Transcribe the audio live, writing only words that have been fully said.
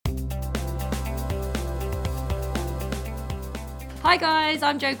Hi guys,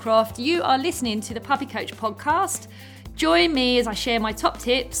 I'm Jo Croft. You are listening to the Puppy Coach podcast. Join me as I share my top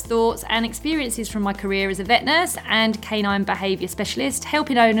tips, thoughts and experiences from my career as a vet nurse and canine behaviour specialist,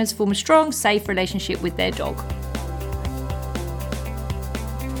 helping owners form a strong, safe relationship with their dog.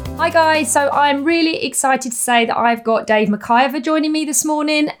 Hi guys, so I'm really excited to say that I've got Dave McIver joining me this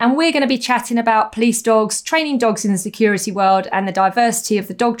morning, and we're going to be chatting about police dogs, training dogs in the security world and the diversity of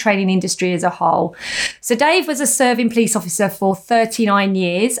the dog training industry as a whole. So Dave was a serving police officer for 39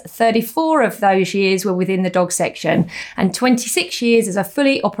 years, 34 of those years were within the dog section and 26 years as a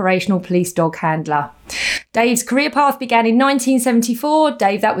fully operational police dog handler. Dave's career path began in 1974.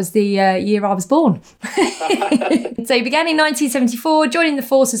 Dave, that was the year I was born. So he began in 1974, joining the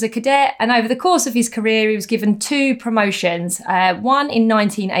force as a cadet, and over the course of his career he was given two promotions. One in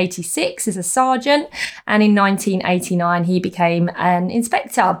 1986 as a sergeant, and in 1989 he became an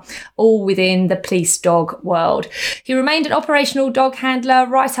inspector, all within the police dog world. He remained an operational dog handler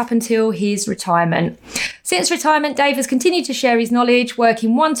right up until his retirement. Since retirement, Dave has continued to share his knowledge,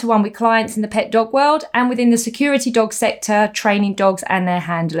 working one-to-one with clients in the pet dog world and within the security dog sector, training dogs and their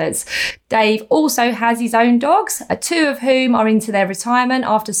handlers. Dave also has his own dogs, two of whom are into their retirement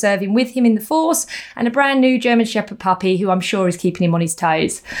after serving with him in the force, and a brand new German Shepherd puppy who I'm sure is keeping him on his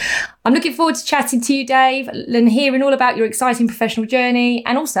toes. I'm looking forward to chatting to you, Dave, and hearing all about your exciting professional journey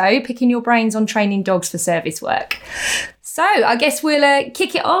and also picking your brains on training dogs for service work. So I guess we'll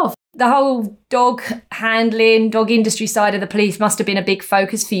kick it off. The whole dog handling, dog industry side of the police must have been a big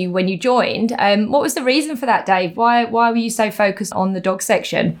focus for you when you joined. What was the reason for that, Dave? Why were you so focused on the dog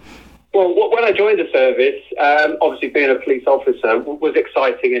section? Well, when I joined the service, obviously being a police officer was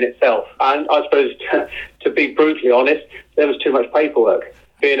exciting in itself. And I suppose, to be brutally honest, there was too much paperwork.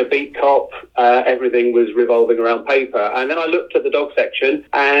 Being a beat cop, everything was revolving around paper. And then I looked at the dog section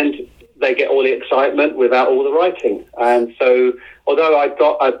and they get all the excitement without all the writing. And so, although I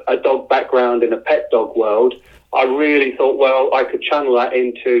got a dog background in a pet dog world, I really thought, well, I could channel that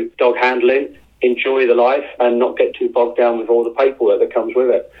into dog handling, enjoy the life and not get too bogged down with all the paperwork that comes with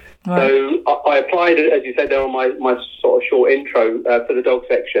it. Right. So I applied, as you said there on my sort of short intro for the dog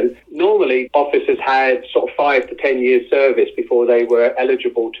section. Normally, officers had sort of 5 to 10 years service before they were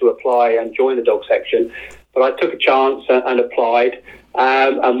eligible to apply and join the dog section. But I took a chance and applied.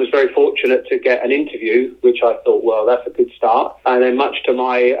 And was very fortunate to get an interview, which I thought, well, that's a good start. And then much to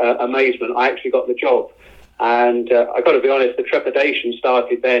my amazement, I actually got the job. And I got to be honest, the trepidation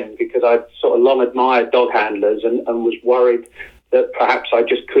started then because I'd sort of long admired dog handlers and was worried that perhaps I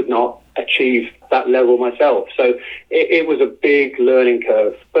just could not achieve that level myself. So it was a big learning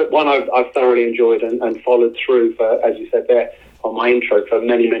curve, but one I've thoroughly enjoyed and followed through for, as you said there, on my intro for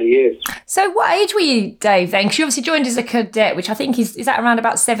many, many years. So what age were you, Dave, then? Because you obviously joined as a cadet, which I think is that around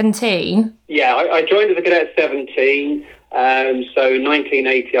about 17? Yeah, I joined as a cadet at 17. So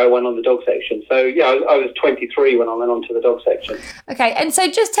 1980, I went on the dog section. So, yeah, I was 23 when I went on to the dog section. Okay, and so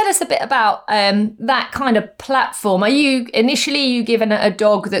just tell us a bit about that kind of platform. Are you given a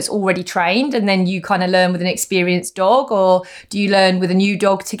dog that's already trained and then you kind of learn with an experienced dog, or do you learn with a new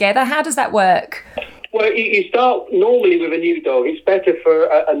dog together? How does that work? Well, you start normally with a new dog. It's better for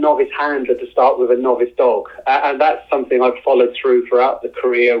a novice handler to start with a novice dog. And that's something I've followed through throughout the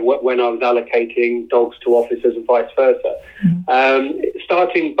career when I was allocating dogs to officers and vice versa.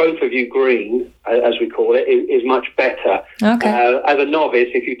 Starting both of you green, as we call it, is much better. Okay. As a novice,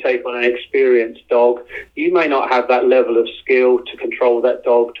 if you take on an experienced dog, you may not have that level of skill to control that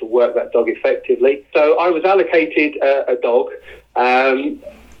dog, to work that dog effectively. So I was allocated a dog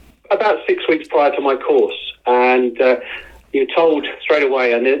about 6 weeks prior to my course, and you're told straight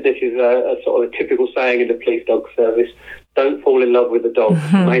away, and this is a sort of a typical saying in the police dog service, don't fall in love with the dog,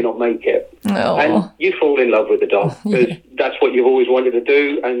 you may not make it. Oh. And you fall in love with the dog, because that's what you've always wanted to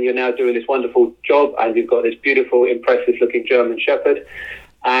do, and you're now doing this wonderful job, and you've got this beautiful, impressive-looking German Shepherd.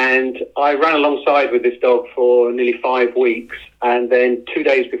 And I ran alongside with this dog for nearly 5 weeks, and then 2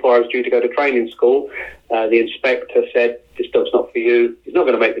 days before I was due to go to training school, the inspector said, this dog's not for you, he's not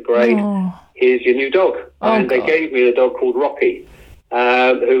going to make the grade, here's your new dog. And they gave me a dog called Rocky,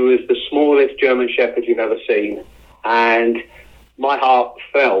 who was the smallest German Shepherd you've ever seen. And my heart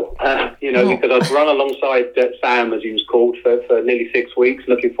fell, because I'd run alongside Sam, as he was called, for nearly 6 weeks,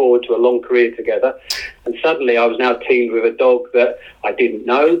 looking forward to a long career together. And suddenly I was now teamed with a dog that I didn't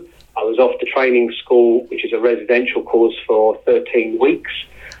know. I was off to training school, which is a residential course for 13 weeks.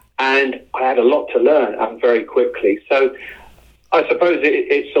 And I had a lot to learn, and very quickly. So I suppose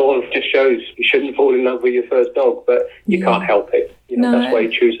it sort of just shows you shouldn't fall in love with your first dog, but you can't help it. that's why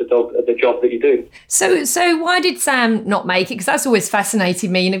you choose the job that you do. So why did Sam not make it? Because that's always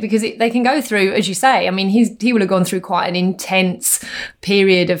fascinated me, because they can go through, as you say, I mean, he will have gone through quite an intense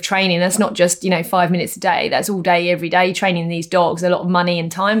period of training. That's not just, 5 minutes a day. That's all day, every day training these dogs. A lot of money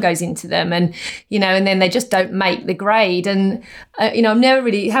and time goes into them, and, and then they just don't make the grade. And, I've never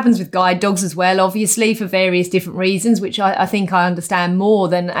really, it happens with guide dogs as well, obviously, for various different reasons, which I think I understand more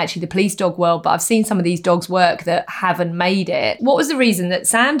than actually the police dog world. But I've seen some of these dogs work that haven't made it. What was the reason that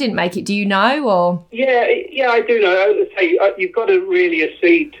Sam didn't make it? Do you know? Or Yeah, I do know. I would say you've got to really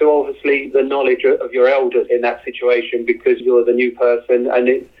accede to obviously the knowledge of your elders in that situation, because you're the new person,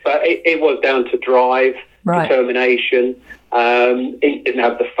 but it was down to drive, right, determination. It didn't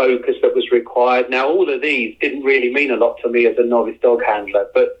have the focus that was required. Now, all of these didn't really mean a lot to me as a novice dog handler,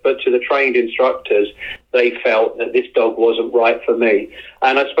 but to the trained instructors, they felt that this dog wasn't right for me.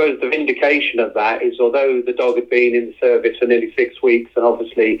 And I suppose the vindication of that is, although the dog had been in the service for nearly 6 weeks, and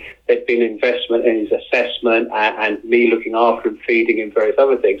obviously there'd been investment in his assessment and me looking after him, feeding him, various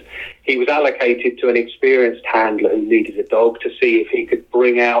other things, he was allocated to an experienced handler who needed a dog to see if he could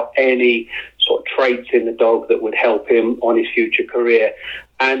bring out any sort of traits in the dog that would help him on his future career.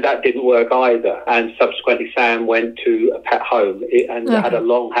 And that didn't work either. And subsequently, Sam went to a pet home and had a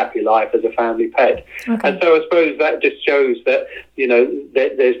long, happy life as a family pet. Okay. And so I suppose that just shows that,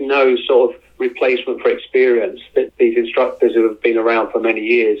 there's no sort of replacement for experience, that these instructors who have been around for many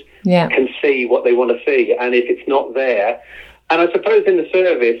years can see what they want to see. And if it's not there, and I suppose in the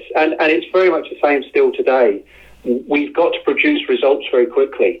service, and it's very much the same still today, we've got to produce results very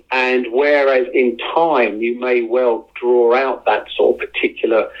quickly. And whereas in time you may well draw out that sort of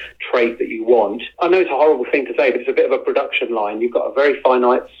particular trait that you want, I know it's a horrible thing to say, but it's a bit of a production line. You've got a very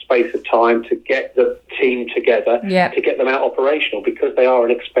finite space of time to get the team together, to get them out operational, because they are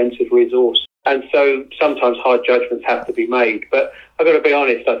an expensive resource. And so sometimes hard judgments have to be made. But I've got to be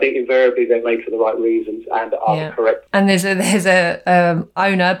honest, I think invariably they're made for the right reasons and are correct. And there's a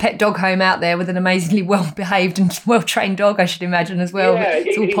owner, a pet dog home out there with an amazingly well-behaved and well-trained dog, I should imagine, as well. Yeah,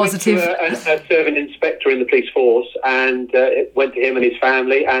 it's all positive. Went to a serving inspector in the police force, and it went to him and his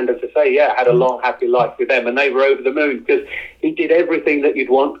family, and as I say, had a long, happy life with them. And they were over the moon, because he did everything that you'd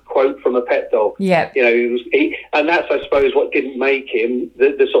want, quote, from a pet dog. Yeah. And that's, I suppose, what didn't make him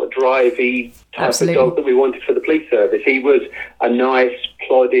the sort of drivey type of dog that we wanted for the police service. He was a nice,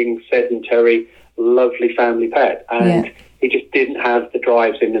 plodding, sedentary, lovely family pet, and he just didn't have the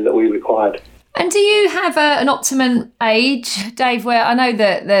drives in him that we required. And do you have an optimum age, Dave, where I know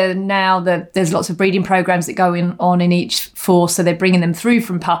that there's lots of breeding programs that go on in each force, so they're bringing them through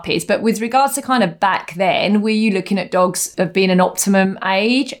from puppies. But with regards to kind of back then, were you looking at dogs of being an optimum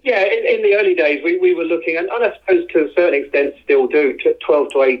age? Yeah, in the early days, we were looking, and I suppose to a certain extent still do, 12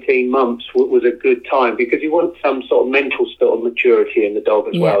 to 18 months was a good time, because you want some sort of mental sort of maturity in the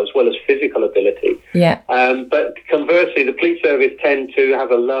dog as well as physical ability. Yeah. But conversely, the police service tend to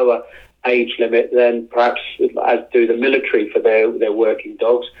have a lower age limit than perhaps as do the military for their working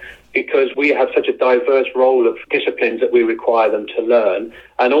dogs, because we have such a diverse role of disciplines that we require them to learn.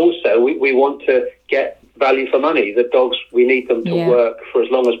 And also we want to get value for money. The dogs, we need them to work for as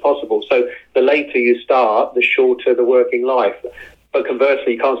long as possible. So the later you start, the shorter the working life. But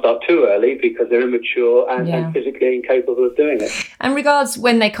conversely, you can't start too early because they're immature and physically incapable of doing it. And regards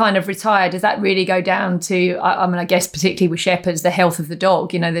when they kind of retire, does that really go down to, I guess particularly with shepherds, the health of the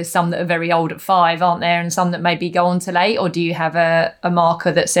dog? There's some that are very old at 5, aren't there? And some that maybe go on to late? Or do you have a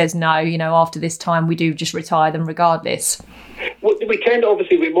marker that says, no, after this time, we do just retire them regardless? We tend,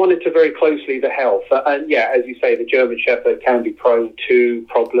 obviously, we monitor very closely the health. And as you say, the German Shepherd can be prone to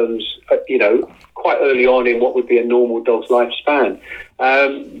problems, quite early on in what would be a normal dog's lifespan.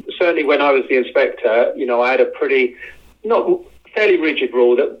 Certainly when I was the inspector, I had a fairly rigid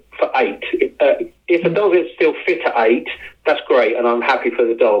rule that for 8, if a dog is still fit at 8, that's great, and I'm happy for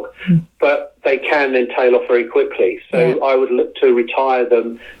the dog. But they can then tail off very quickly. So I would look to retire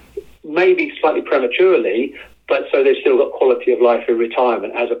them maybe slightly prematurely, but so they've still got quality of life in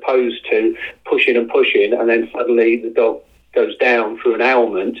retirement, as opposed to pushing and then suddenly the dog goes down through an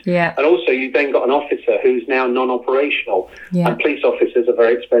ailment. And also you've then got an officer who's now non-operational. And police officers are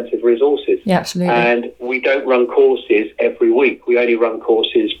very expensive resources. Absolutely. And we don't run courses every week. We only run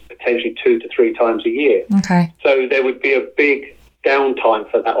courses potentially 2 to 3 times a year. Okay. So there would be a big downtime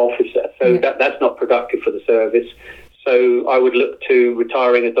for that officer. So that's not productive for the service. So I would look to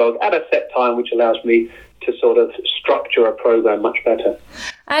retiring a dog at a set time, which allows me to sort of structure a program much better.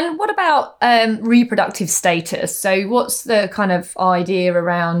 And what about reproductive status? So what's the kind of idea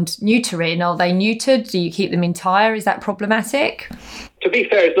around neutering? Are they neutered? Do you keep them entire? Is that problematic? To be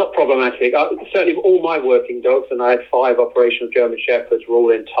fair, it's not problematic. Certainly all my working dogs, and I had 5 operational German Shepherds, were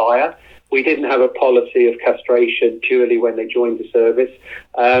all entire. We didn't have a policy of castration purely when they joined the service.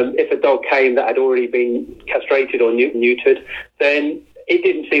 If a dog came that had already been castrated or neutered, then it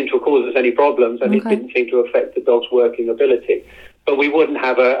didn't seem to cause us any problems, and it didn't seem to affect the dog's working ability. But we wouldn't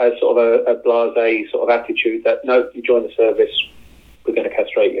have a sort of a blasé sort of attitude that, no, you join the service, we're going to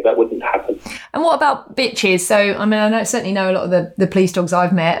castrate you. That wouldn't happen. And what about bitches? So, I mean, I certainly know a lot of the police dogs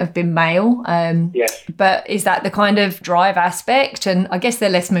I've met have been male. Yes. But is that the kind of drive aspect? And I guess they're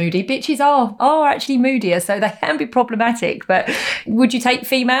less moody. Bitches are actually moodier, so they can be problematic. But would you take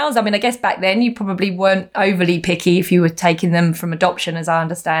females? I mean, I guess back then you probably weren't overly picky if you were taking them from adoption, as I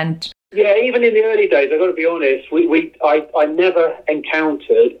understand. Yeah, even in the early days, I've got to be honest, I never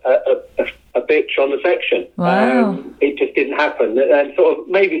encountered a bitch on the section. Wow. It just didn't happen. And sort of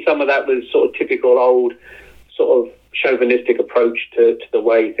maybe some of that was sort of typical old sort of chauvinistic approach to the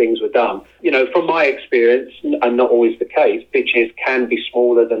way things were done. You know, from my experience, and not always the case, bitches can be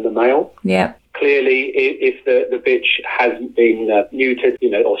smaller than the male. Yeah. Clearly, if the bitch hasn't been neutered,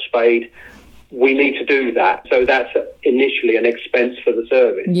 or spayed, we need to do that. So that's initially an expense for the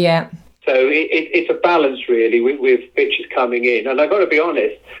service. Yeah. So it's a balance, really, with bitches coming in. And I've got to be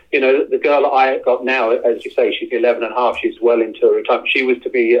honest, the girl that I got now, as you say, she's 11 and a half, she's well into her retirement. She was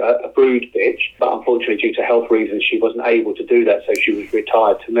to be a brood bitch, but unfortunately, due to health reasons, she wasn't able to do that, so she was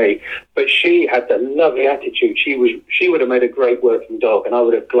retired to me. But she had the lovely attitude. She would have made a great working dog, and I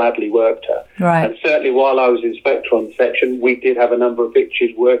would have gladly worked her. Right. And certainly while I was inspector on the section, we did have a number of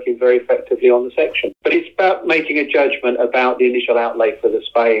bitches working very effectively on the section. But it's about making a judgment about the initial outlay for the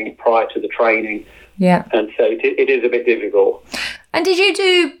spaying prior to the training. Yeah. And so it is a bit difficult. And did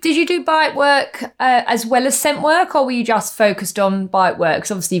you do bite work as well as scent work, or were you just focused on bite work?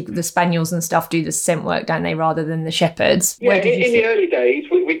 Because obviously the spaniels and stuff do the scent work, don't they, rather than the shepherds? Yeah, in the early days,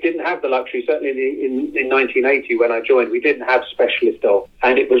 we didn't have the luxury. Certainly in 1980, when I joined, we didn't have specialist dogs,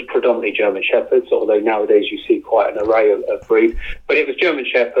 and it was predominantly German Shepherds, although nowadays you see quite an array of breeds. But it was German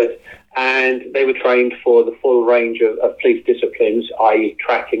Shepherds, and they were trained for the full range of police disciplines, i.e.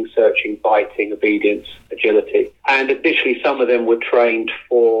 tracking, searching, biting, obedience, agility. And additionally, some of them were trained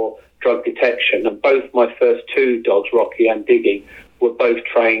for drug detection. And both my first 2 dogs, Rocky and Diggy, were both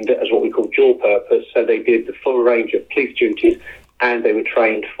trained as what we call dual purpose. So they did the full range of police duties, and they were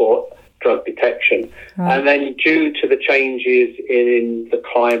trained for drug detection. Right. And then due to the changes in the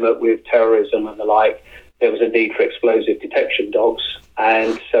climate with terrorism and the like, there was a need for explosive detection dogs.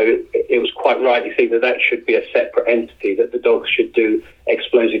 And so it was quite rightly seen that should be a separate entity, that the dogs should do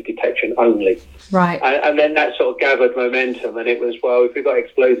explosive detection only. Right. And then that sort of gathered momentum, and it was, well, if we've got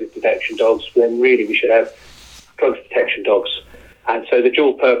explosive detection dogs, then really we should have drugs detection dogs. And so the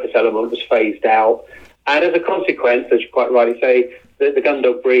dual purpose element was phased out. And as a consequence, as you quite rightly say, the gun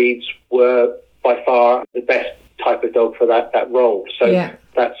dog breeds were by far the best type of dog for that role. So yeah.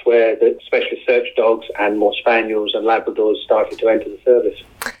 That's where the specialist search dogs and more spaniels and Labradors started to enter the service.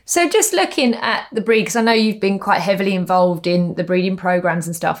 So just looking at the breed, because I know you've been quite heavily involved in the breeding programs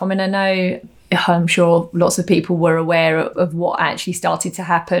and stuff. I mean, I'm sure lots of people were aware of what actually started to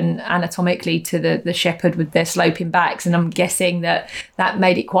happen anatomically to the shepherd with their sloping backs. And I'm guessing that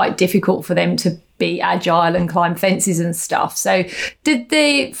made it quite difficult for them to be agile and climb fences and stuff. So did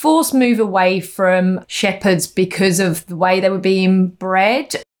the force move away from shepherds because of the way they were being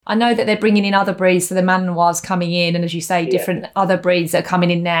bred? I know that they're bringing in other breeds, so the Malinois coming in, and as you say, different other breeds that are coming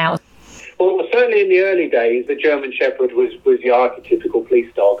in now. Well, certainly in the early days, the German Shepherd was the archetypical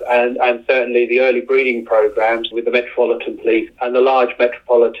police dog, and certainly the early breeding programs with the Metropolitan Police and the large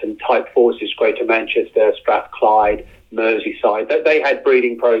metropolitan type forces, Greater Manchester, Strathclyde, Merseyside, they had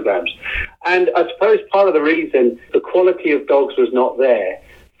breeding programs. And I suppose part of the reason the quality of dogs was not there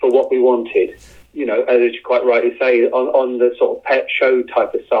for what we wanted, as you quite rightly say, on the sort of pet show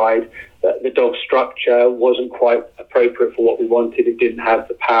type of side, the dog structure wasn't quite appropriate for what we wanted. It didn't have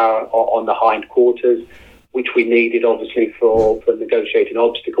the power on the hindquarters, which we needed, obviously, for negotiating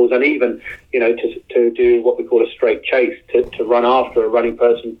obstacles, and even, to do what we call a straight chase, to run after a running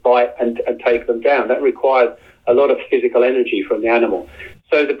person, bite and take them down. That required a lot of physical energy from the animal.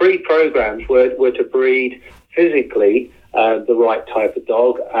 So the breed programs were to breed physically the right type of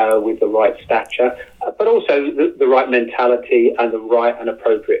dog with the right stature, but also the right mentality and the right and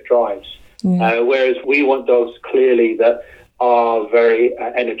appropriate drives. Whereas we want dogs clearly that are very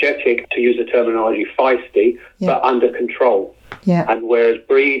energetic, to use the terminology feisty, but under control. Yeah. And whereas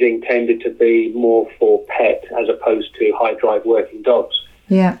breeding tended to be more for pet as opposed to high drive working dogs.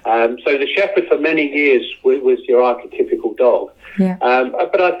 Yeah. So the Shepherd for many years was your archetypical dog. Yeah.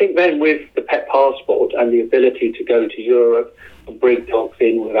 But I think then with the pet passport and the ability to go to Europe and bring dogs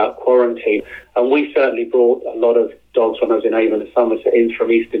in without quarantine, and we certainly brought a lot of dogs when I was in Avon and Somerset in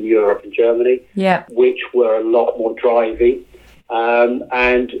from Eastern Europe and Germany, which were a lot more drivey.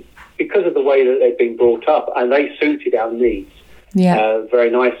 And because of the way that they've been brought up, and they suited our needs very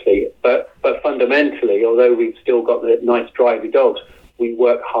nicely. But fundamentally, although we've still got the nice drivey dogs, we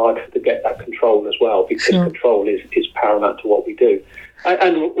work hard to get that control as well, because control is paramount to what we do.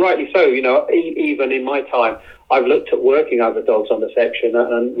 And rightly so, even in my time, I've looked at working other dogs on the section,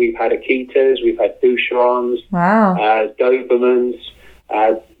 and we've had Akitas, we've had Boucherons, Dobermans,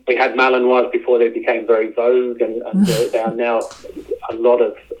 we had Malinois before they became very vogue, and there are now a lot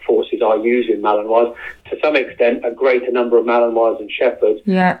of forces are using Malinois. To some extent, a greater number of Malinois and Shepherds,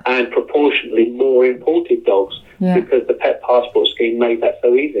 and proportionally more imported dogs, because the pet passport scheme made that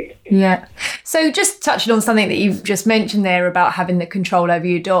so easy. Yeah. So just touching on something that you've just mentioned there about having the control over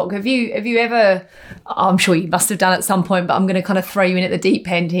your dog, have you ever, I'm sure you must have done at some point, but I'm going to kind of throw you in at the deep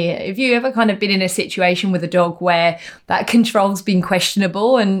end here. Have you ever kind of been in a situation with a dog where that control's been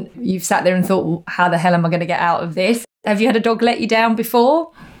questionable and you've sat there and thought, well, how the hell am I going to get out of this? Have you had a dog let you down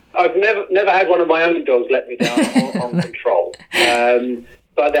before? I've never had one of my own dogs let me down on control.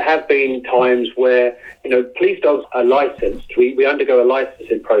 But there have been times where, police dogs are licensed. We undergo a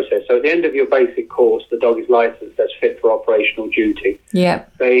licensing process. So at the end of your basic course, the dog is licensed as fit for operational duty. Yeah.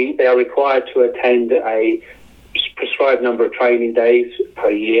 They are required to attend a prescribed number of training days per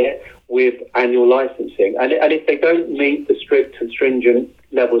year with annual licensing. And if they don't meet the strict and stringent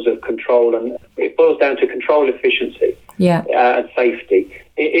levels of control, and it boils down to control efficiency and safety.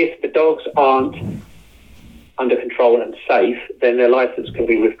 If the dogs aren't under control and safe, then their license can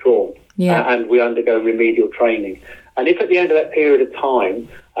be withdrawn, and we undergo remedial training. And if at the end of that period of time,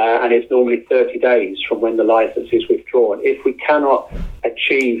 and it's normally 30 days from when the license is withdrawn, if we cannot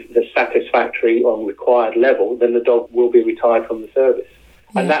achieve the satisfactory or required level, then the dog will be retired from the service.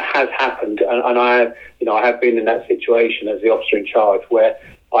 And that has happened, and I have been in that situation as the officer in charge, where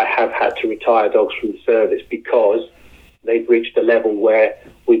I have had to retire dogs from the service because they've reached a level where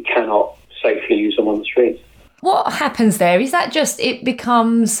we cannot safely use them on the streets. What happens there? Is that just it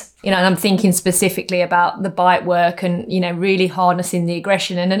becomes, and I'm thinking specifically about the bite work and, really harnessing the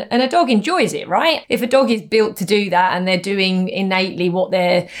aggression, and a dog enjoys it, right? If a dog is built to do that and they're doing innately what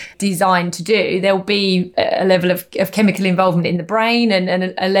they're designed to do, there'll be a level of chemical involvement in the brain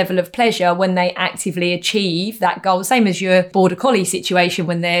and a level of pleasure when they actively achieve that goal. Same as your border collie situation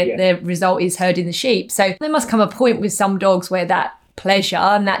when their result is herding the sheep. So there must come a point with some dogs where that pleasure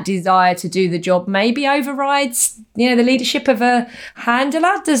and that desire to do the job maybe overrides, the leadership of a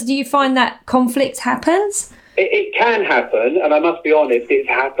handler. Do you find that conflict happens? It can happen, and I must be honest, it's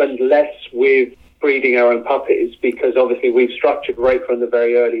happened less with breeding our own puppies, because obviously we've structured right from the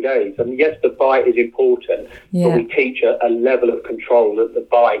very early days. And yes, the bite is important, but we teach a level of control that the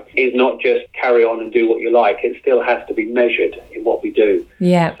bite is not just carry on and do what you like. It still has to be measured in what we do.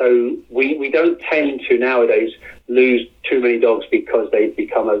 Yeah. So we don't tend to nowadays lose too many dogs because they've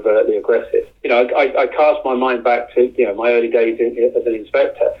become overtly aggressive. I cast my mind back to my early days as an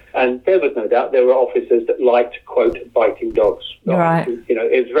inspector, and there was no doubt there were officers that liked, quote, biting dogs. Right.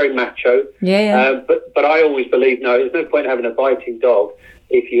 It was very macho. But I always believed, no, there's no point having a biting dog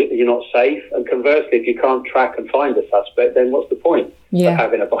if you're not safe. And conversely, if you can't track and find a suspect, then what's the point of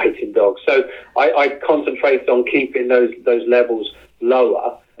having a biting dog? So I concentrated on keeping those levels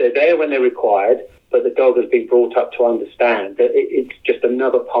lower. They're there when they're required, but the dog has been brought up to understand that it's just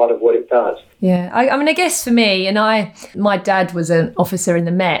another part of what it does. Yeah, I guess for me, and my dad was an officer in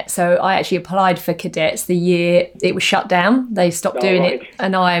the Met, so I actually applied for cadets the year it was shut down. They stopped doing it,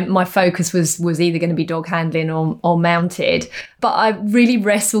 and my focus was either going to be dog handling or mounted. But I really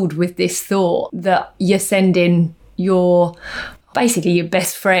wrestled with this thought that you're sending basically your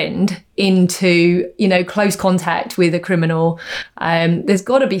best friend into, close contact with a criminal. There's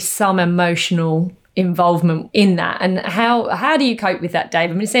got to be some emotional involvement in that. And how do you cope with that, Dave?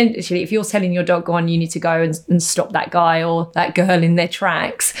 I mean, essentially, if you're telling your dog, go on, you need to go and stop that guy or that girl in their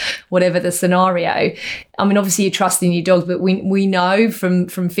tracks, whatever the scenario. I mean, obviously you're trusting your dogs, but we know from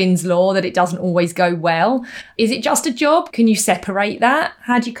Finn's law that it doesn't always go well. Is it just a job? Can you separate that?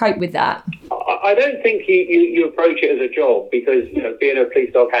 How do you cope with that? I don't think you approach it as a job, because being a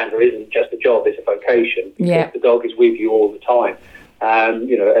police dog handler isn't just a job, it's a vocation. Because the dog is with you all the time.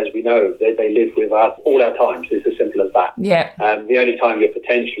 As we know, they live with us all our times. It's as simple as that. Yeah. The only time you're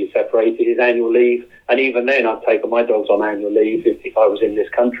potentially separated is annual leave, and even then, I've taken my dogs on annual leave if I was in this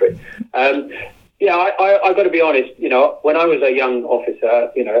country. Yeah, I got to be honest, when I was a young officer,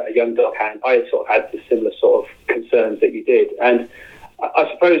 a young dog hand, I sort of had the similar sort of concerns that you did. And I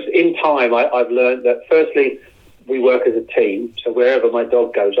suppose in time, I've learned that firstly, we work as a team. So wherever my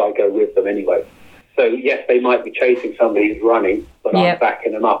dog goes, I go with them anyway. So yes, they might be chasing somebody who's running, but I'm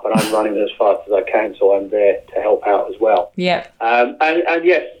backing them up and I'm running as fast as I can. So I'm there to help out as well. Yeah. And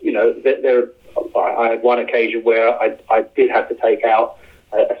yes, I had one occasion where I did have to take out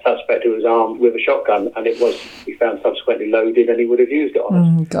a suspect who was armed with a shotgun, and we found subsequently loaded, and he would have used it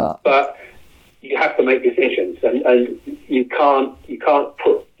on us. God. But you have to make decisions, and you can't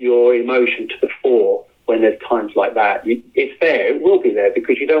put your emotion to the fore when there's times like that. It's there, it will be there,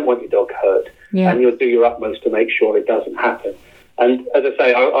 because you don't want your dog hurt, and you'll do your utmost to make sure it doesn't happen. And as I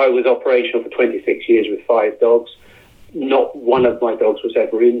say, I was operational for 26 years with 5 dogs. Not one of my dogs was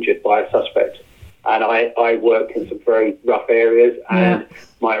ever injured by a suspect. And I worked in some very rough areas, and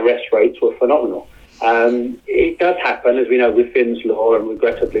my arrest rates were phenomenal. It does happen, as we know, with Finn's Law, and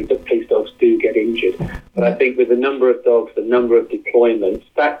regrettably, the police dogs do get injured. But I think with the number of dogs, the number of deployments,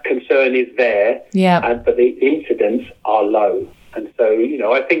 that concern is there, but the incidents are low. And so,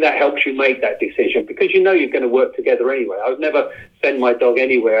 I think that helps you make that decision, because you're going to work together anyway. I would never send my dog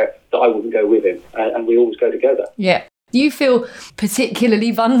anywhere that I wouldn't go with him, and we always go together. Yeah. Do you feel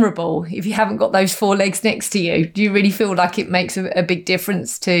particularly vulnerable if you haven't got those 4 legs next to you? Do you really feel like it makes a big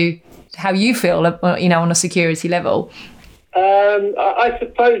difference to how you feel, on a security level? I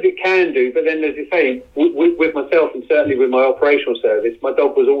suppose it can do, but then, as you say, with myself and certainly with my operational service, my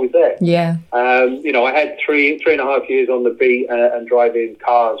dog was always there. Yeah. I had 3.5 years on the beat and driving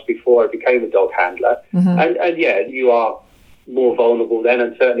cars before I became a dog handler. Mm-hmm. And you are more vulnerable then,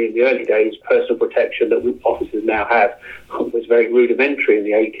 and certainly in the early days, personal protection that officers now have was very rudimentary in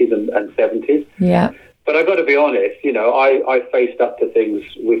the 80s and 70s. Yeah. But I've got to be honest, I faced up to things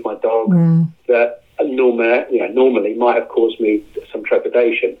with my dog that normally might have caused me some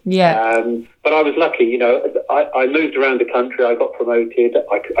trepidation. Yeah. But I was lucky, I moved around the country, I got promoted,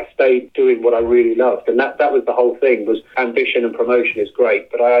 I stayed doing what I really loved. And that was the whole thing, was ambition and promotion is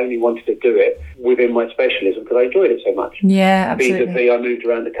great, but I only wanted to do it within my specialism because I enjoyed it so much. Yeah, absolutely. I moved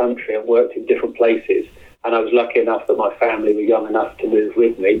around the country and worked in different places, and I was lucky enough that my family were young enough to move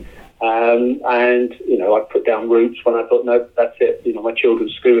with me. I put down roots when I thought, no, that's it. My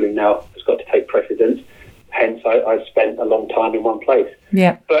children's schooling now has got to take precedence. Hence, I spent a long time in one place.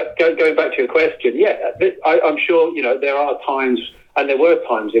 Yeah. But going back to your question, I'm sure, there are times, and there were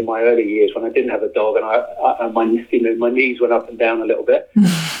times in my early years when I didn't have a dog, and my knees went up and down a little bit.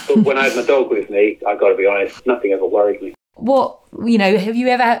 But when I had my dog with me, I've got to be honest, nothing ever worried me. Have you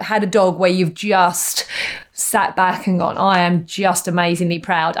ever had a dog where you've just sat back and gone, I am just amazingly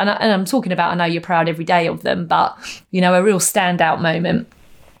proud? And I'm talking about, I know you're proud every day of them, but, a real standout moment.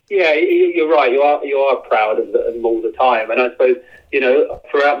 Yeah, you're right. You are proud of them all the time. And I suppose,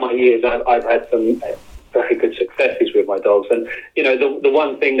 throughout my years, I've had some very good successes with my dogs. And, the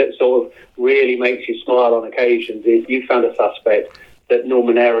one thing that sort of really makes you smile on occasions is you found a suspect that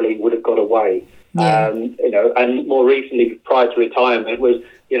ordinarily would have got away. Yeah. And more recently, prior to retirement, was,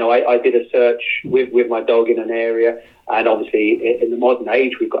 I did a search with my dog in an area. And obviously, in the modern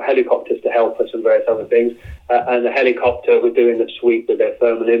age, we've got helicopters to help us and various other things. And the helicopter were doing the sweep with their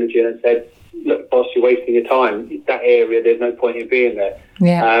thermal imaging and said, look, boss, you're wasting your time. That area, there's no point in being there.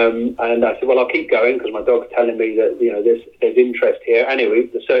 Yeah. And I said, well, I'll keep going because my dog's telling me that, there's interest here. Anyway,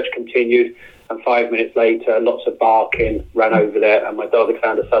 the search continued. And 5 minutes later, lots of barking, ran over there, and my dog had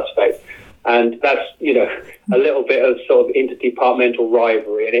found a suspect. And that's, a little bit of sort of interdepartmental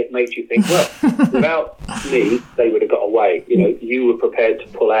rivalry, and it makes you think, well, without me, they would have got away. You were prepared to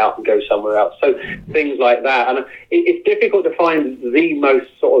pull out and go somewhere else. So things like that. And it's difficult to find the most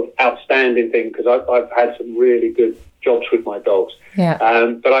sort of outstanding thing, because I've had some really good jobs with my dogs. Yeah.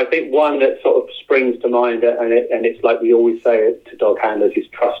 But I think one that sort of springs to mind, and it's like we always say it to dog handlers, is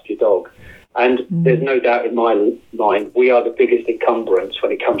trust your dog. And there's no doubt in my mind, we are the biggest encumbrance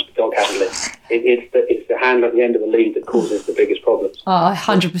when it comes to dog handling. It's the handler at the end of the lead that causes the biggest problems. Oh, I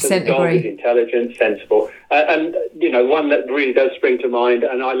 100% agree. The dog is intelligent, sensible. And one that really does spring to mind,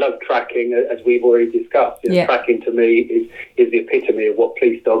 and I love tracking, as we've already discussed. Tracking to me is the epitome of what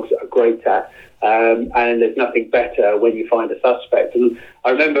police dogs are great at. And there's nothing better when you find a suspect. And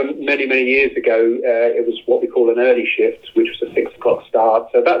I remember many, many years ago, it was what we call an early shift, which was a 6 o'clock start.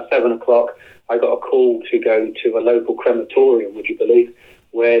 So about 7 o'clock, I got a call to go to a local crematorium, would you believe,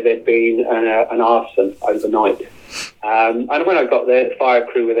 where there'd been an arson overnight. And when I got there, the fire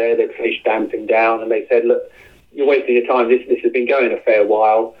crew were there, they'd finished damping down, and they said, look, you're wasting your time. This has been going a fair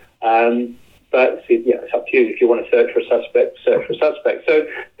while. But it's up to you. If you want to search for a suspect, search for a suspect. So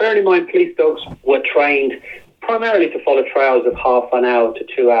bearing in mind, police dogs were trained primarily to follow trails of half an hour to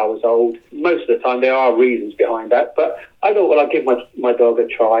 2 hours old. Most of the time, there are reasons behind that. But I thought, well, I'll give my dog a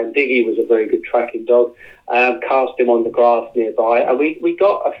try. And Diggy was a very good tracking dog. Cast him on the grass nearby. And we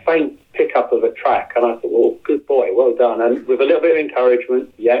got a faint pickup of a track. And I thought, well, good boy, well done. And with a little bit of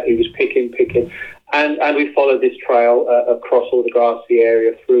encouragement, he was picking. And we followed this trail across all the grassy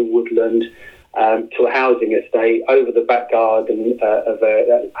area, through woodland, to a housing estate, over the back garden of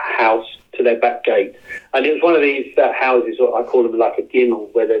a house to their back gate. And it was one of these houses, or I call them like a ginnel,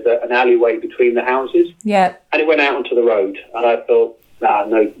 where there's an alleyway between the houses. Yeah. And it went out onto the road. And I thought,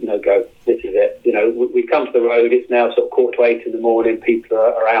 no go. This is it. We've come to the road. It's now sort of 7:45 in the morning. People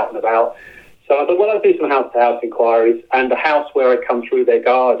are out and about. So I thought, well, I'll do some house-to-house inquiries. And the house where I come through their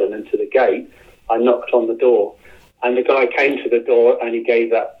garden and to the gate, I knocked on the door. And the guy came to the door and he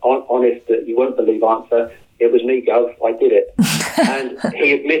gave that honest, that you won't believe answer. It was me, Gov. I did it. And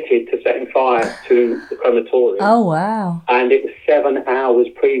he admitted to setting fire to the crematorium. Oh, wow. And it was 7 hours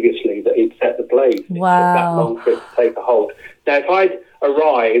previously that he'd set the blaze. Wow. It took that long for it to take a hold. Now, if I'd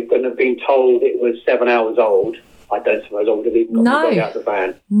arrived and had been told it was 7 hours old, I don't suppose I would have even got the dog out of the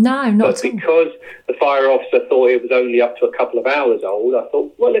van. No, not But because the fire officer thought it was only up to a couple of hours old, I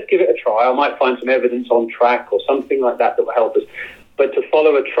thought, well, let's give it a try. I might find some evidence on track or something like that will help us. But to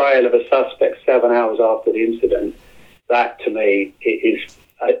follow a trail of a suspect 7 hours after the incident, that to me is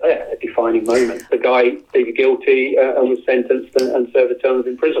a defining moment. The guy pleaded guilty and was sentenced and served a term of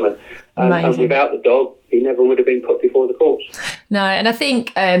imprisonment. And without the dog, he never would have been put before the courts. No, and I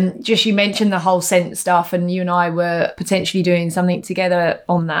think just you mentioned the whole scent stuff, and you and I were potentially doing something together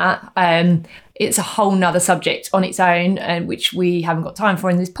on that. It's a whole nother subject on its own, which we haven't got time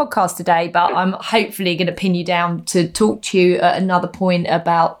for in this podcast today, but I'm hopefully going to pin you down to talk to you at another point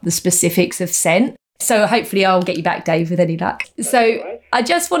about the specifics of scent. So hopefully I'll get you back, Dave, with any luck. So I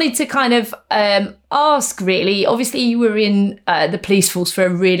just wanted to kind of ask, really, obviously you were in the police force for a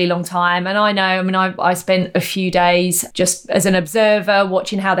really long time. And I spent a few days just as an observer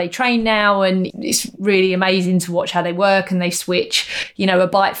watching how they train now. And it's really amazing to watch how they work, and they switch, a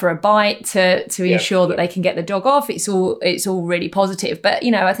bite for a bite to ensure that they can get the dog off. It's all really positive. But,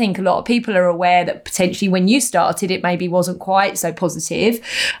 I think a lot of people are aware that potentially when you started, it maybe wasn't quite so positive.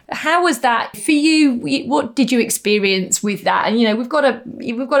 How was that for you? What did you experience with that? And we've got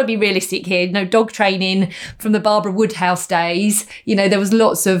to be realistic here. Dog training from the Barbara Woodhouse days. There was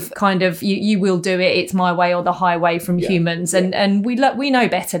lots of kind of you will do it. It's my way or the highway from humans, and we know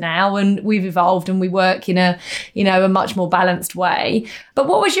better now, and we've evolved, and we work in a a much more balanced way. But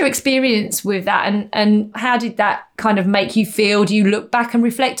what was your experience with that, and how did that kind of make you feel? Do you look back and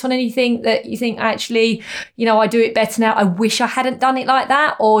reflect on anything that you think, actually, I do it better now, I wish I hadn't done it like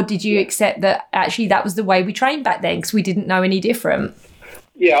that? Or did you accept that actually that was the way we trained back then because we didn't know any different?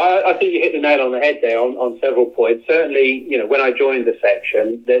 Yeah, I think you hit the nail on the head there on several points. Certainly, when I joined the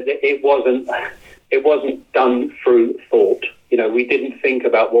section, it wasn't done through thought. We didn't think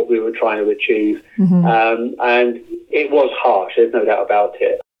about what we were trying to achieve. Mm-hmm. And it was harsh, there's no doubt about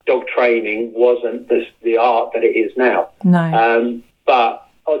it. Dog training wasn't the art that it is now. No. But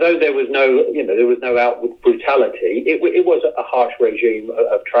although there was no outward brutality, it was a harsh regime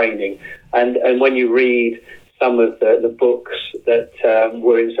of training. And when you read some of the books that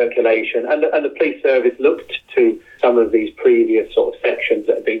were in circulation, and the police service looked to some of these previous sort of sections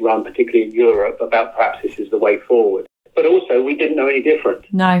that had been run, particularly in Europe, about perhaps this is the way forward. But also, we didn't know any different.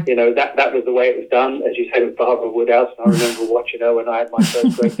 No. That was the way it was done, as you said, with Barbara Woodhouse. And I remember watching her when I had my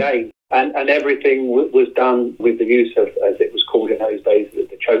first great game. And everything was done with the use of, as it was called in those days,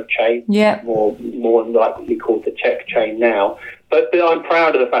 the choke chain. Yeah. More likely called the check chain now. But I'm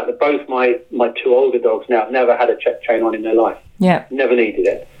proud of the fact that both my two older dogs now have never had a check chain on in their life. Yeah. Never needed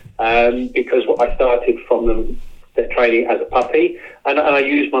it. Because I started from them, their training as a puppy, and I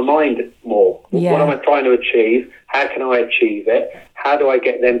used my mind more. Yeah. What am I trying to achieve? How can I achieve it? How do I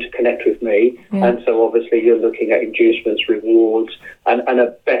get them to connect with me? Yeah. And so obviously you're looking at inducements, rewards, and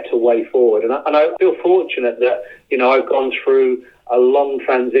a better way forward. And I feel fortunate that, I've gone through a long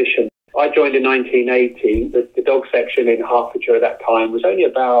transition. I joined in 1980. The dog section in Hertfordshire at that time was only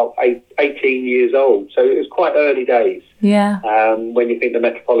about 18 years old. So it was quite early days. Yeah. When you think the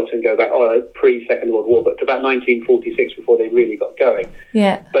Metropolitan go back, pre-Second World War, but to about 1946 before they really got going.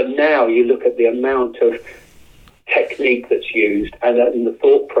 Yeah. But now you look at the amount of technique that's used and the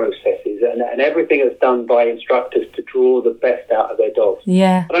thought processes and everything that's done by instructors to draw the best out of their dogs.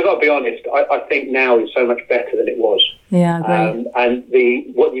 Yeah. And I've got to be honest, I think now is so much better than it was. Yeah, I agree.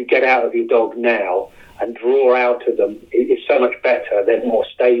 And what you get out of your dog now, and draw out of them is so much better. They're more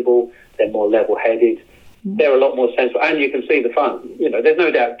stable, they're more level-headed, they're a lot more sensible, and you can see the fun. There's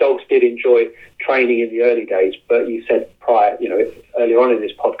no doubt dogs did enjoy training in the early days, but you said earlier on in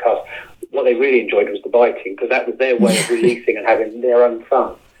this podcast, what they really enjoyed was the biting, because that was their way of releasing and having their own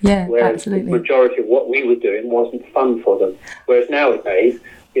fun. Yeah, whereas absolutely. The majority of what we were doing wasn't fun for them. Whereas nowadays,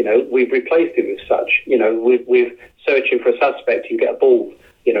 we've replaced it with such. With searching for a suspect, you get a ball.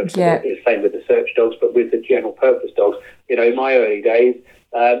 It's the same with the search dogs, but with the general purpose dogs. In my early days,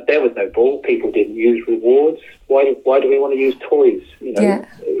 there was no ball. People didn't use rewards. Why do we want to use toys?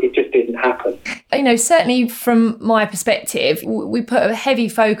 It just didn't happen. Certainly from my perspective, we put a heavy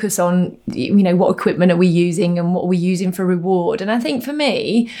focus on, what equipment are we using and what are we using for reward. And I think for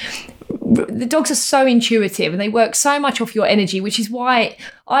me, the dogs are so intuitive and they work so much off your energy, which is why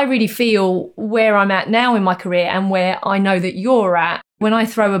I really feel where I'm at now in my career and where I know that you're at. When I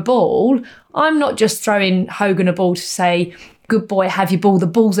throw a ball, I'm not just throwing Hogan a ball to say, good boy, have your ball. The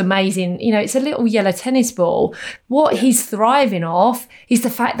ball's amazing. It's a little yellow tennis ball. What he's thriving off is the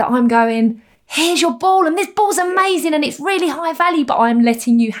fact that I'm going, here's your ball and this ball's amazing and it's really high value, but I'm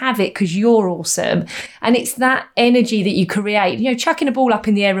letting you have it because you're awesome. And it's that energy that you create. Chucking a ball up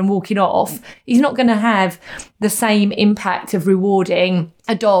in the air and walking off, he's not going to have the same impact of rewarding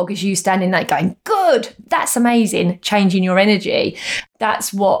a dog as you standing there going, good, that's amazing, changing your energy.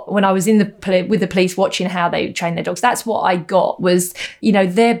 That's what, when I was with the police watching how they train their dogs, that's what I got was,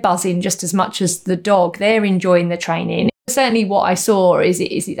 they're buzzing just as much as the dog. They're enjoying the training. Certainly what I saw is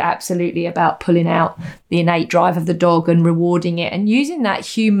it's absolutely about pulling out the innate drive of the dog and rewarding it and using that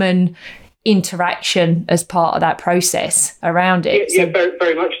human interaction as part of that process around it. Yeah, very,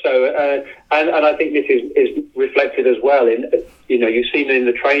 very much so. And I think this is reflected as well in, you've seen it in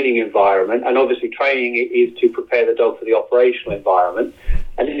the training environment, and obviously training is to prepare the dog for the operational environment.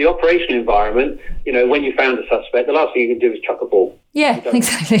 And in the operational environment, when you found a suspect, the last thing you can do is chuck a ball. Yeah,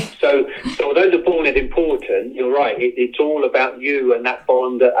 exactly. So although the ball is important, you're right, it's all about you and that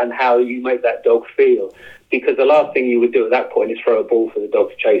bond and how you make that dog feel. Because the last thing you would do at that point is throw a ball for the dog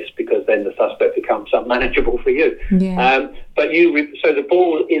to chase, because then the suspect becomes unmanageable for you. Yeah. So the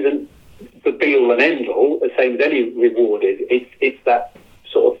ball isn't the be-all and end-all, the same as any reward is. It's that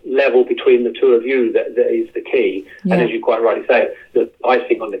sort of level between the two of you that is the key. Yeah. And as you quite rightly say, the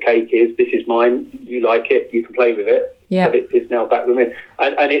icing on the cake is, this is mine, you like it, you can play with it. Yeah. But it's now back with me.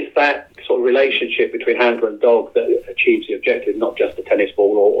 And it's that sort of relationship between handler and dog that achieves the objective, not just the tennis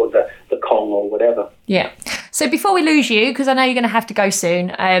ball or the Kong or whatever. Yeah. So before we lose you, because I know you're going to have to go soon,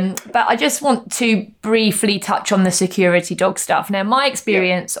 but I just want to briefly touch on the security dog stuff. Now, my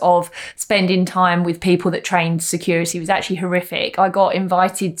experience of spending time with people that trained security was actually horrific. I got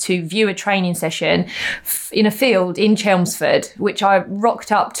invited to view a training session in a field in Chelmsford, which I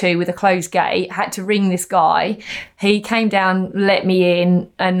rocked up to with a closed gate, had to ring this guy. He came down, let me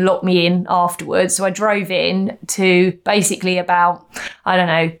in and locked me in afterwards. So I drove in to basically about,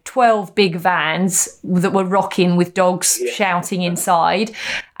 12 big vans that were rocking with dogs shouting inside.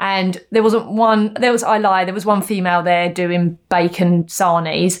 And there was one female there doing bacon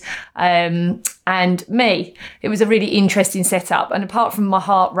sarnies, and me. It was a really interesting setup. And apart from my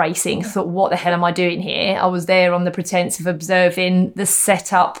heart racing, I thought, what the hell am I doing here? I was there on the pretense of observing the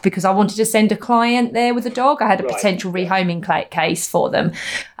setup because I wanted to send a client there with a dog. I had a potential rehoming case for them.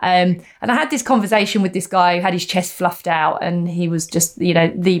 And I had this conversation with this guy who had his chest fluffed out, and he was just,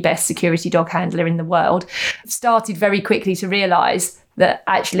 the best security dog handler in the world. Started very quickly to realise that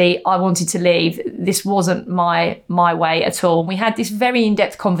actually I wanted to leave. This wasn't my way at all. We had this very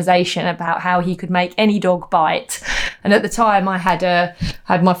in-depth conversation about how he could make any dog bite. And at the time I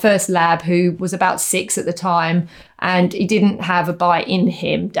had my first lab, who was about 6 at the time, and he didn't have a bite in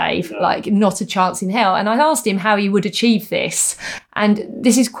him, Dave, not a chance in hell. And I asked him how he would achieve this. And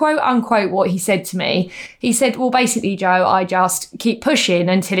this is quote unquote what he said to me. He said, well, basically, Joe, I just keep pushing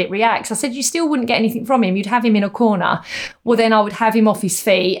until it reacts. I said, you still wouldn't get anything from him. You'd have him in a corner. Well, then I would have him off his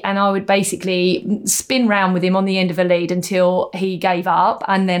feet and I would basically spin round with him on the end of a lead until he gave up.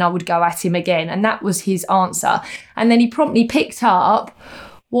 And then I would go at him again. And that was his answer. And then he promptly picked up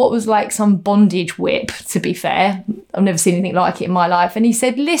what was like some bondage whip, to be fair. I've never seen anything like it in my life. And he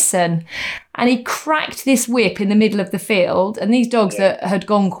said, listen. And he cracked this whip in the middle of the field. And these dogs that had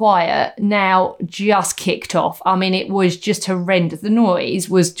gone quiet now just kicked off. I mean, it was just horrendous. The noise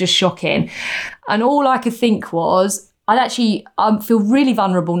was just shocking. And all I could think was, I feel really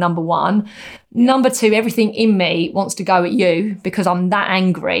vulnerable, number one. Number two, everything in me wants to go at you because I'm that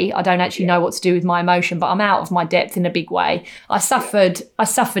angry. I don't actually know what to do with my emotion, but I'm out of my depth in a big way. I suffered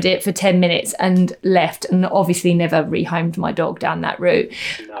it for 10 minutes and left, and obviously never rehomed my dog down that route.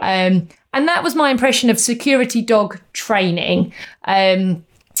 No. And that was my impression of security dog training. I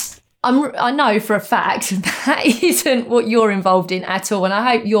know for a fact that isn't what you're involved in at all, and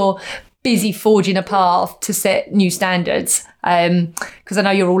I hope you're busy forging a path to set new standards, because I know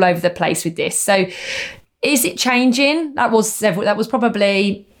you're all over the place with this. So is it changing? That was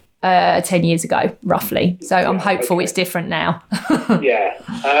probably 10 years ago, roughly. So I'm hopeful it's different now.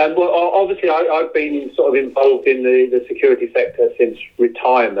 Well, obviously I've been sort of involved in the security sector since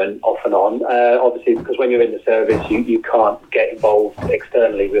retirement, off and on. Obviously, because when you're in the service, you can't get involved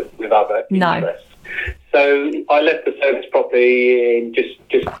externally with other interests. So I left the service properly in just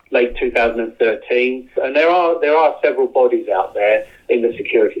late 2013, and there are several bodies out there in the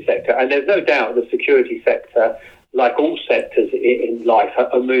security sector, and there's no doubt the security sector, like all sectors in life,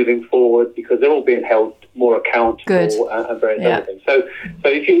 are moving forward because they're all being held more accountable and various other things. So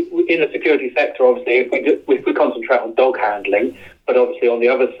if you in the security sector, obviously, if we concentrate on dog handling, but obviously on the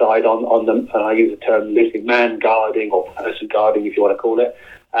other side, on the, and I use the term loosely, man guarding or person guarding, if you want to call it.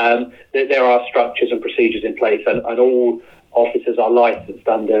 There are structures and procedures in place, and all officers are licensed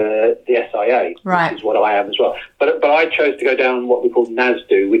under the SIA, which is what I am as well. But I chose to go down what we call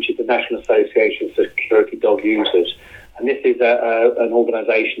NASDU, which is the National Association of Security Dog Users. And this is an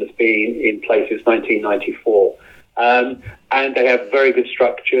organisation that's been in place since 1994. And they have very good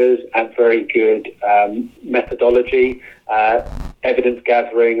structures and very good methodology, evidence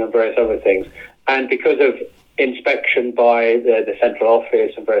gathering and various other things. And because of inspection by the central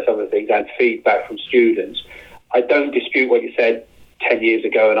office and various other things and feedback from students, I don't dispute what you said 10 years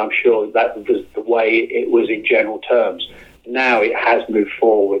ago, and I'm sure that was the way it was in general terms. Now it has moved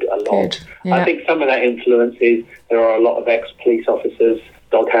forward a lot. I think some of that influence is there are a lot of ex-police officers,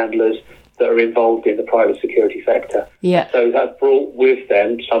 dog handlers, that are involved in the private security sector. So that's brought with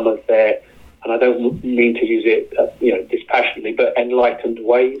them some of their, and I don't mean to use it dispassionately, but enlightened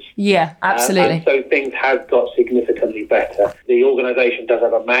ways. Absolutely. And so things have got significantly better. The organisation does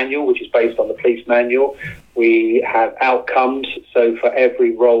have a manual, which is based on the police manual. We have outcomes. So for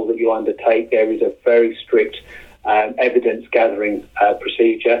every role that you undertake, there is a very strict evidence gathering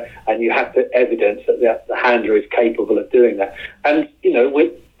procedure, and you have to evidence that the handler is capable of doing that. And,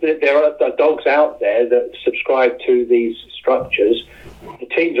 there are dogs out there that subscribe to these structures. The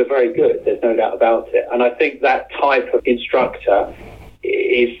teams are very good, there's no doubt about it. And I think that type of instructor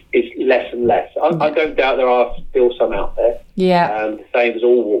is less and less. I don't doubt there are still some out there. The same as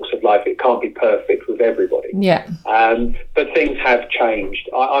all walks of life. It can't be perfect with everybody. But things have changed.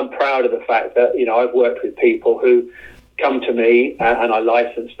 I'm proud of the fact that, I've worked with people who come to me and I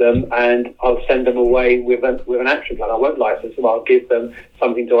license them, and I'll send them away with an action plan. I won't license them. I'll give them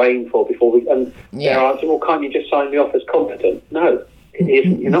something to aim for before we. And their answer, well, can't you just sign me off as competent? No,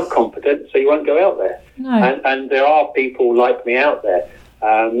 you're not competent, so you won't go out there. And there are people like me out there.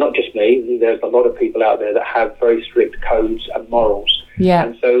 Not just me. There's a lot of people out there that have very strict codes and morals.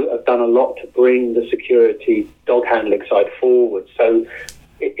 And so I've done a lot to bring the security dog handling side forward. So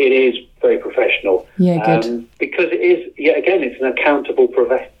it is very professional. Good. Because it is, again, it's an accountable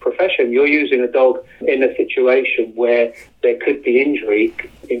profession. You're using a dog in a situation where there could be injury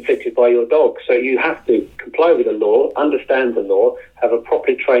inflicted by your dog. So you have to comply with the law, understand the law, have a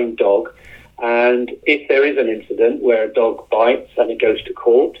properly trained dog. And if there is an incident where a dog bites and it goes to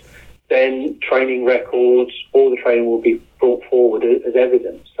court, then training records, all the training will be brought forward as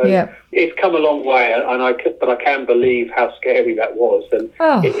evidence. So it's come a long way, but I can believe how scary that was, and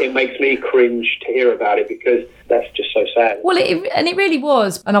it makes me cringe to hear about it because that's just so sad. Well, it really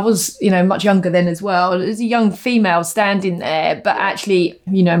was, and I was much younger then as well. As a young female standing there, but actually,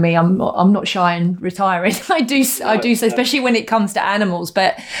 me, I'm not shy and retiring. I do so, especially when it comes to animals.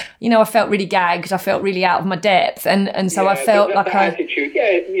 But I felt really gagged. I felt really out of my depth, and so I felt like attitude.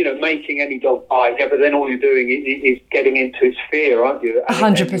 Making any dog bite. But then all you're doing is getting into its fear, aren't you?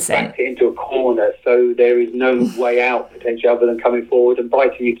 100%. Into a corner, so there is no way out potentially other than coming forward and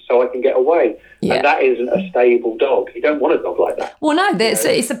biting you so I can get calmly. And that isn't a stable dog. You don't want a dog like that. Well, no,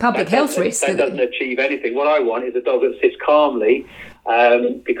 it's a public health risk. That doesn't achieve anything. What I want is a dog that sits calmly,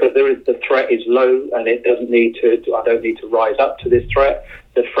 because the threat is low, and it doesn't need to. I don't need to rise up to this threat.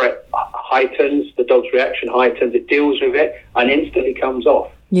 The threat heightens, the dog's reaction heightens. It deals with it and instantly comes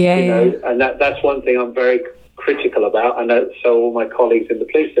off. And that's one thing I'm very critical about, and so all my colleagues in the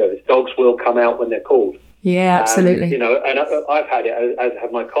police service. Dogs will come out when they're called. Absolutely. And I've had it, as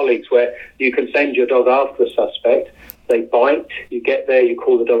have my colleagues, where you can send your dog after a suspect. they bite, you get there, you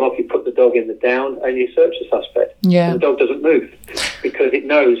call the dog off, you put the dog in the down, and you search the suspect. Yeah. And the dog doesn't move because it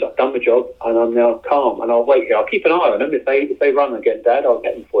knows I've done my job and I'm now calm, and I'll wait here. I'll keep an eye on them. If they run again, Dad, I'll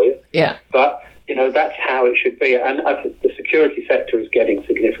get them for you. Yeah. But that's how it should be. And I think the security sector is getting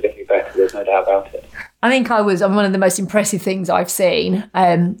significantly better. There's no doubt about it. I think I'm one of the most impressive things I've seen.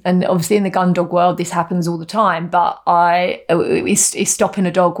 And obviously in the gun dog world, this happens all the time. But it's stopping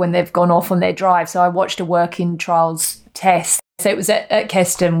a dog when they've gone off on their drive. So I watched a working trials test. So it was at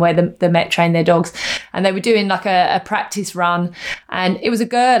Keston where the Met train their dogs, and they were doing like a practice run, and it was a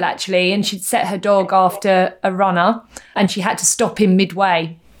girl actually, and she'd set her dog after a runner and she had to stop him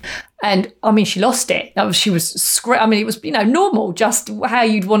midway. And I mean, she lost it. She was it was, normal, just how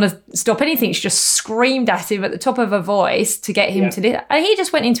you'd want to stop anything. She just screamed at him at the top of her voice to get him to and he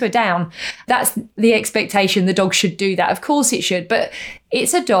just went into a down. That's the expectation. The dog should do that. Of course it should. But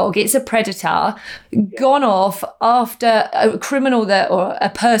it's a dog, it's a predator, gone off after a criminal or a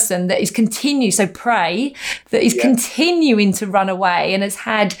person that is prey, that is continuing to run away and has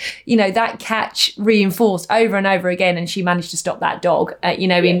had, that catch reinforced over and over again. And she managed to stop that dog,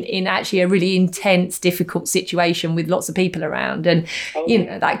 in actually a really intense, difficult situation with lots of people around. And,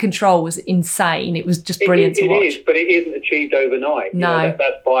 that control was insane. It was just brilliant to watch. It is, but it isn't achieved overnight. No.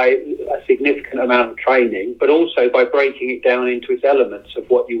 That's by a significant amount of training, but also by breaking it down into its elements of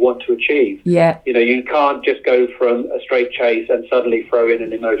what you want to achieve. Yeah. You can't just go from a straight chase and suddenly throw in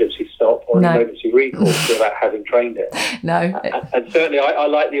an emergency stop or an emergency recall without having trained it. No. And certainly I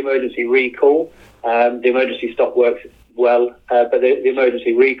like the emergency recall. The emergency stop works well, but the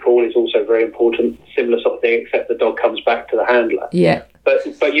emergency recall is also very important. Similar sort of thing, except the dog comes back to the handler. Yeah.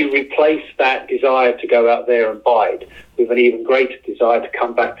 But you replace that desire to go out there and bite with an even greater desire to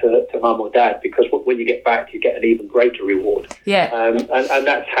come back to mum or dad, because when you get back, you get an even greater reward. Yeah. And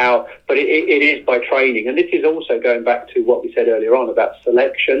that's how, but it is by training. And this is also going back to what we said earlier on about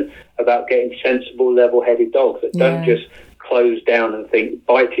selection, about getting sensible, level-headed dogs that don't just close down and think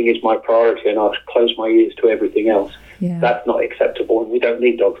biting is my priority and I'll close my ears to everything else. Yeah. That's not acceptable, and we don't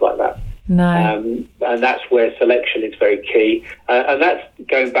need dogs like that. No. And that's where selection is very key. And that's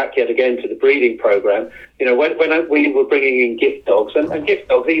going back yet again to the breeding program. When we were bringing in gift dogs, and gift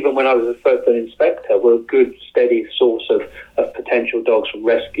dogs, even when I was a first-line inspector, were a good, steady source of potential dogs from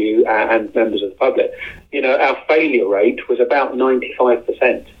rescue and members of the public. Our failure rate was about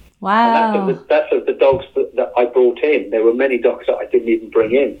 95%. Wow. And that's of the dogs that I brought in. There were many dogs that I didn't even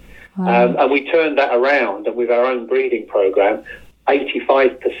bring in. Wow. And we turned that around, and with our own breeding program,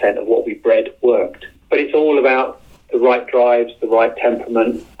 85% of what we bred worked. But it's all about the right drives, the right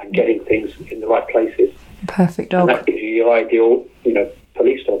temperament, and getting things in the right places. Perfect dog. And that gives you your ideal,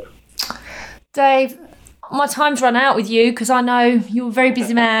 police dog. Dave, my time's run out with you because I know you're a very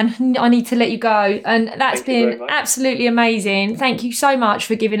busy man. I need to let you go. And that's been absolutely amazing. Thank you so much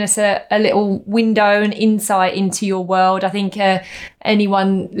for giving us a little window and insight into your world. I think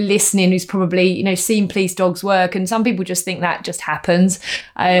anyone listening who's probably, seen police dogs work, and some people just think that just happens,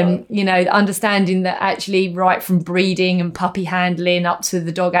 understanding that actually right from breeding and puppy handling up to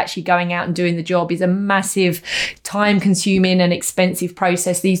the dog actually going out and doing the job is a massive time consuming and expensive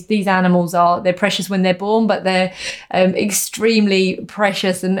process. These animals they're precious when they're born, but they're extremely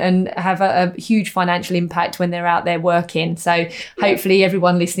precious and have a huge financial impact when they're out there working. So hopefully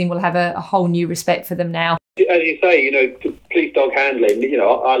everyone listening will have a whole new respect for them now. As you say, police dog handling,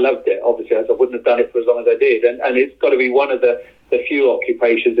 I loved it. Obviously, I wouldn't have done it for as long as I did. And it's got to be one of the few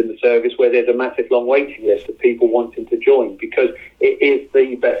occupations in the service where there's a massive long waiting list of people wanting to join, because it is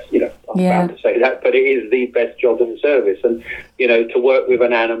the best, I'm bound to say that, but it is the best job in the service. And, to work with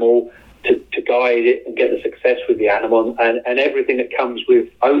an animal, to guide it and get the success with the animal, and everything that comes with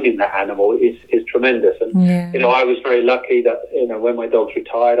owning that animal is tremendous. And I was very lucky that when my dogs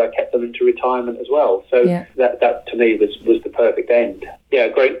retired, I kept them into retirement as well. So that to me was the perfect end. Yeah,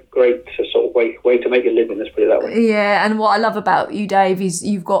 great sort of way to make your living. Let's put it that way. Yeah, and what I love about you, Dave, is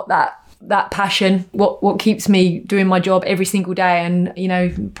you've got that passion, what keeps me doing my job every single day,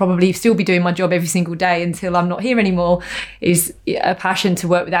 and probably still be doing my job every single day until I'm not here anymore, is a passion to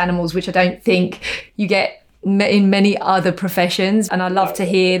work with animals, which I don't think you get in many other professions. And I love to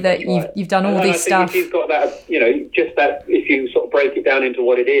hear that you've done all this stuff. If you've got that, just that, if you sort of break it down into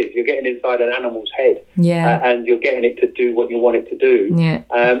what it is, you're getting inside an animal's head, and you're getting it to do what you want it to do.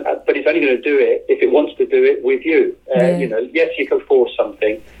 But it's only going to do it if it wants to do it with you. Yes, you can force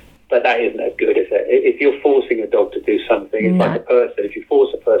something, but that isn't as good, is it? If you're forcing a dog to do something, it's like a person. If you force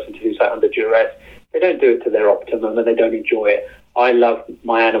a person to do something under duress, they don't do it to their optimum and they don't enjoy it. I love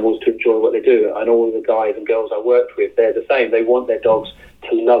my animals to enjoy what they do, and all the guys and girls I worked with, they're the same. They want their dogs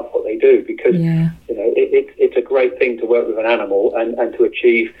to love what they do, because it's a great thing to work with an animal and to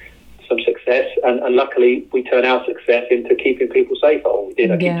achieve some success, and luckily we turn our success into keeping people safe.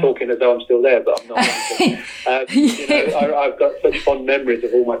 I keep talking as though I'm still there, but I'm not. I've got such fond memories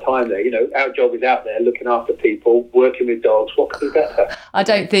of all my time there. Our job is out there looking after people, working with dogs. What could be better? I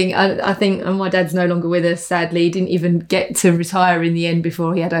think my dad's no longer with us, sadly. He didn't even get to retire in the end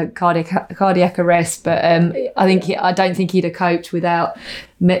before he had a cardiac arrest, but I don't think he'd have coped without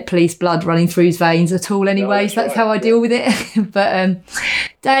Met Police blood running through his veins at all anyway. So that's how I deal with it. But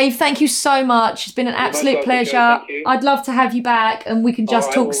Dave, thank you so much. It's been an absolute pleasure. I'd love to have you back, and we can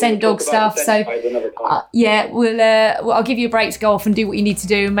just talk scent dog stuff. So I'll give you a break to go off and do what you need to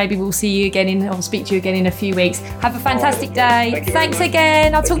do, and maybe we'll see you again I'll speak to you again in a few weeks. Have a fantastic day. Thanks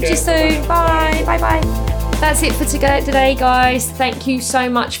again. I'll talk to you soon. Bye. Bye. That's it for today, guys. Thank you so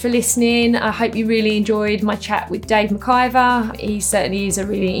much for listening. I hope you really enjoyed my chat with Dave McIver. He certainly is a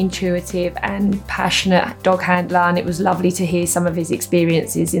really intuitive and passionate dog handler, and it was lovely to hear some of his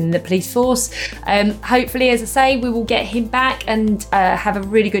experiences in the police force. Hopefully, as I say, we will get him back and have a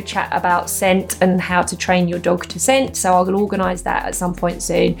really good chat about scent and how to train your dog to scent. So I'll organise that at some point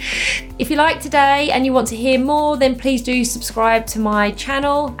soon. If you like today and you want to hear more, then please do subscribe to my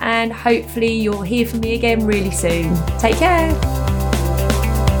channel, and hopefully you'll hear from me again really soon. Take care.